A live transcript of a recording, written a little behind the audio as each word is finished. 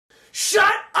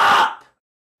Shut up!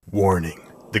 Warning,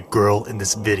 the girl in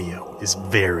this video is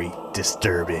very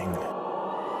disturbing.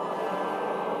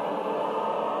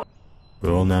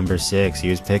 Rule number 6,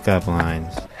 use pickup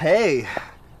lines. Hey,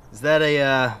 is that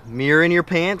a mirror in your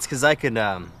pants? Cause I could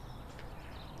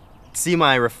see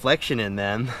my reflection in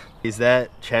them. Is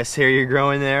that chest hair you're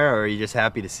growing there, or are you just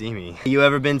happy to see me? You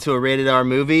ever been to a rated R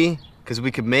movie? Cause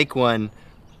we could make one.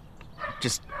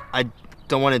 Just, I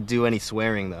don't want to do any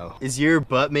swearing though. Is your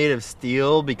butt made of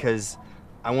steel? Because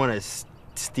I want to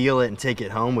steal it and take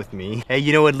it home with me. Hey,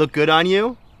 you know what'd look good on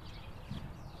you?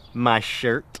 My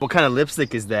shirt. What kind of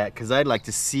lipstick is that? Cause I'd like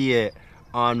to see it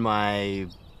on my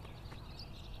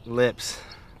lips.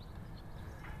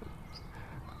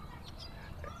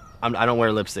 I don't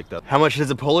wear lipstick though. How much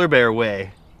does a polar bear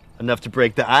weigh? Enough to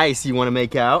break the ice. You want to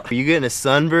make out? Are you getting a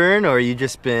sunburn, or you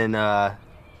just been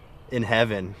in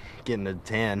heaven getting a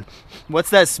tan? What's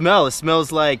that smell? It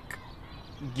smells like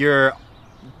your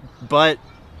butt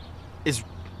is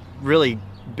really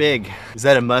big. Is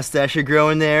that a mustache you're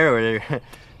growing there, or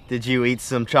did you eat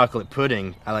some chocolate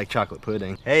pudding? I like chocolate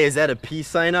pudding. Hey, is that a peace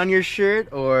sign on your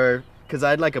shirt, or? Cause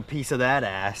I'd like a piece of that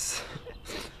ass.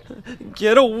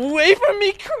 Get away from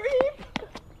me, creep!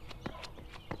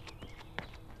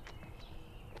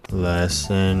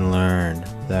 Lesson learned.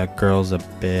 That girl's a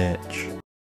bitch.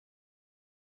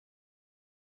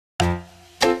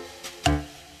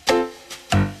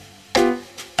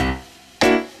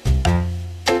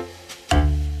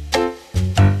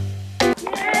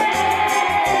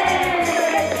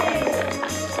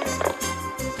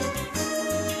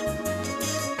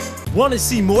 Want to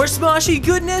see more Smoshy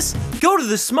goodness? Go to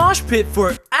the Smosh Pit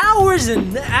for hours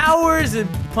and hours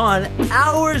upon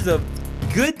hours of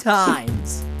good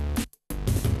times.